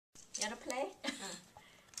You wanna play?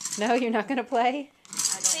 No, you're not gonna play?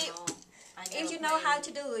 I don't know. If you know how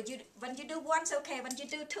to do it, when you do once, okay. When you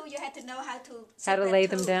do two, you have to know how to. How to lay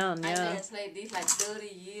them down, I yeah. never played this like 30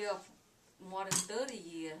 years, more than 30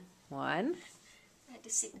 years. One. I have to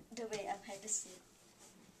sit the way I have to sit.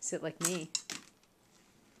 Sit like me.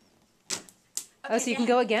 Okay, Oh, so you can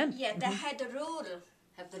go again. Yeah, they had the rule.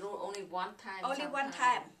 Have the rule only one time. Only one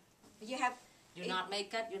time. You have. You not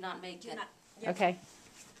make it. You not make it. Yeah. Okay.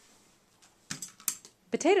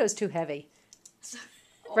 Potato's too heavy.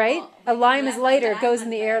 Right? A lime is lighter, it goes in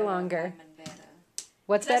the air longer.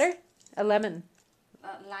 What's better? A lemon.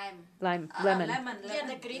 Lemon. Lemon. Yeah,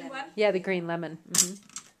 the green one. Yeah, the green lemon.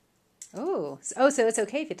 Oh, so it's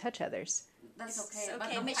okay if you touch others. That's okay. It's But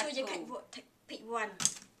okay, don't make sure touch you food. can pick one.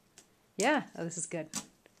 Yeah. Oh, this is good.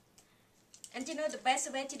 And you know the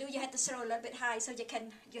best way to do, you have to throw a little bit high so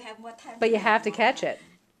you have more time. But you have to catch it.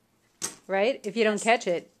 Right? If you don't catch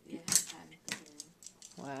it. You have time to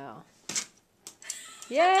do. Wow.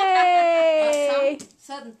 But Yay!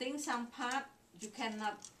 certain things, some part, you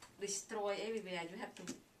cannot destroy everywhere. You have to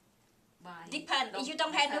buy. Depend. If you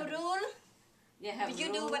don't have no rule, You have you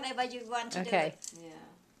rule. do whatever you want to Okay. do. Yeah.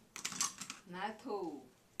 Now two.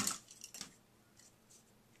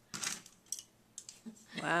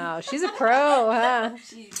 Wow, she's a pro, huh?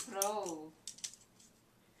 She's pro.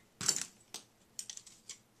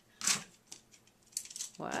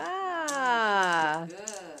 Wow. Good.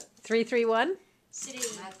 3, 3, 1? See,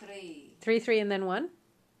 Now three. 3, 3, and then 1?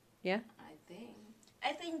 Yeah?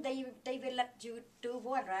 I think they will let you do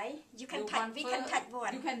one, right? You can Do touch. one We can first. touch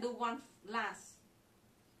one. You can do one last.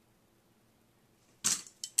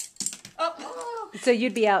 Oh, So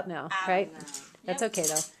you'd be out now, Out right? Now. That's okay,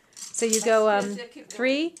 though. So you go Let's just keep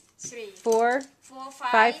 3, 3, 4. 4,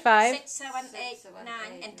 5, 5. 6, 7, 8, 7, 9,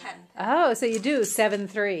 8, and 10. 9. Oh, so you do 7,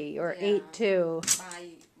 3 or Yeah. 8, 2.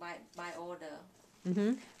 By order.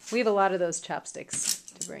 We have a lot of those chopsticks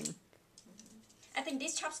to bring. I think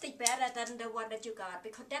this chopstick better than the one that you got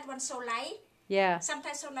because that one's so light. Yeah.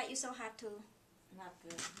 Sometimes so light, it's so hard to. Not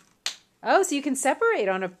good. Oh, so you can separate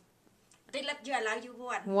on a They let you allow you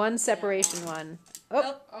one. one separation one.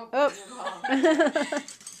 Oh, Oh. oh.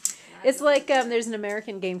 It's like there's an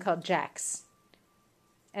American game called Jacks.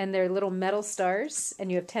 And they're little metal stars,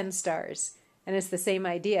 and you have 10 stars. And it's the same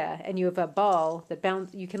idea. And you have a ball that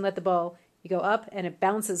bounce. You can let the ball, you go up, and it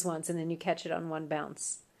bounces once, and then you catch it on one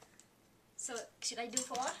bounce. So should I do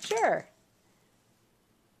 4? Sure.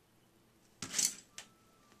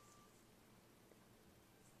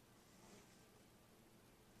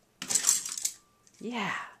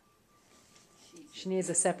 Yeah. She needs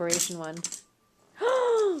a separation one.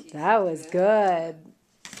 That was good.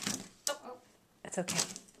 That's okay.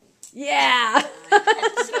 Yeah. Throw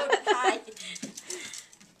that high.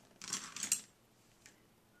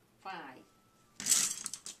 5.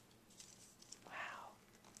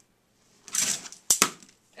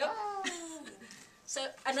 Oh. So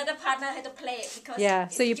another partner had to play it because. Yeah.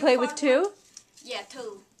 if So you play with fought 2? one- Yeah,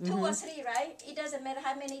 2. 2 or 3, right? It doesn't matter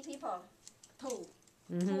how many people. 2.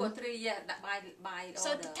 2 or 3, yeah, that by order. So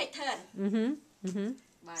take turn.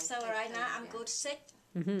 By So take right now turn, I'm yeah. good 6.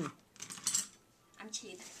 I'm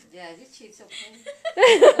cheat. Yeah, you cheat, okay.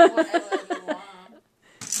 Do whatever you want.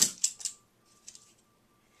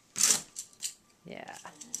 Yeah.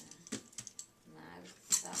 Now,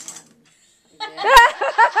 7.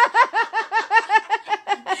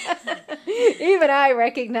 Even I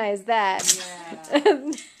recognize that.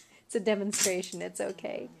 Yeah. It's a demonstration. It's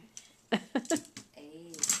okay. 8.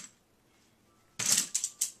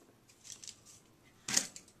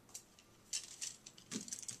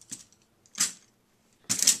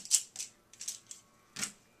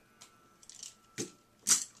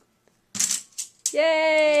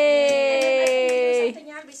 Yay!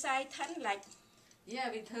 Something else besides 10, like Yeah,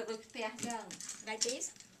 we turn young.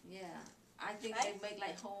 this. Yeah. I think Right? they make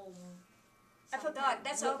like home. I forgot.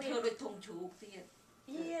 That's all we.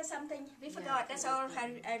 Yeah, something we Yeah, forgot. That's all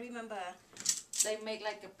something. I remember. They make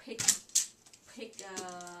like a pig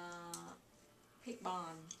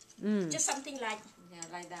barn. Just something like. Yeah,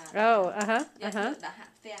 like that. Oh,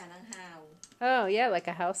 Yeah, Oh, yeah, like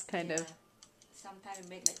a house kind of. Sometimes we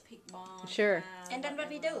make like pig barn. Sure. house, And then what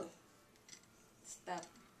we whatever do? Stuff.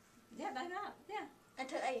 Yeah, like that. Yeah. I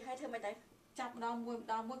tell I tell my dad. ចាប់ម្ដងមួយ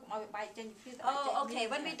កុំឲ្យវាបែកចេញពីគ្នា Oh, okay.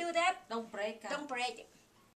 When we do that, don't break up. don't break it.